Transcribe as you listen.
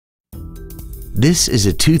This is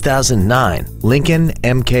a 2009 Lincoln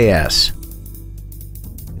MKS.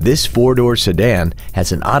 This four-door sedan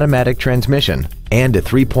has an automatic transmission and a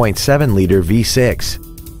 3.7-liter V6.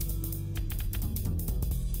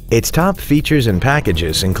 Its top features and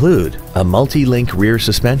packages include a multi-link rear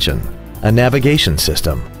suspension, a navigation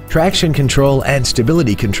system, traction control and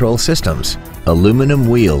stability control systems, aluminum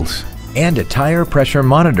wheels, and a tire pressure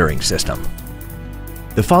monitoring system.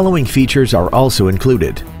 The following features are also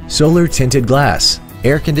included: solar tinted glass,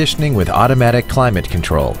 air conditioning with automatic climate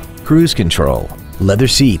control, cruise control, leather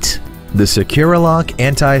seats, the SecuriLock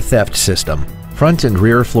anti-theft system, front and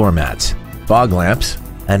rear floor mats, fog lamps,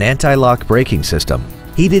 an anti-lock braking system,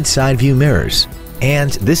 heated side view mirrors,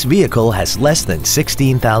 and this vehicle has less than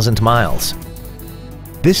 16,000 miles.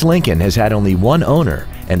 This Lincoln has had only one owner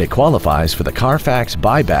and it qualifies for the Carfax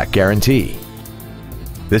buyback guarantee.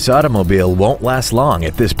 This automobile won't last long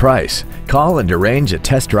at this price. Call and arrange a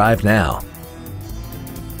test drive now.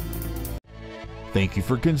 Thank you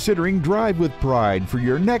for considering Drive with Pride for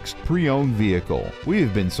your next pre-owned vehicle. We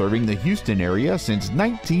have been serving the Houston area since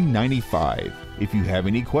 1995. If you have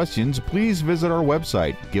any questions, please visit our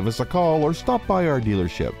website, give us a call, or stop by our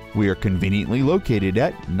dealership. We are conveniently located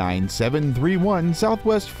at 9731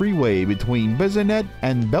 Southwest Freeway between Bissonnet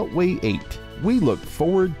and Beltway 8. We look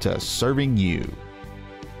forward to serving you.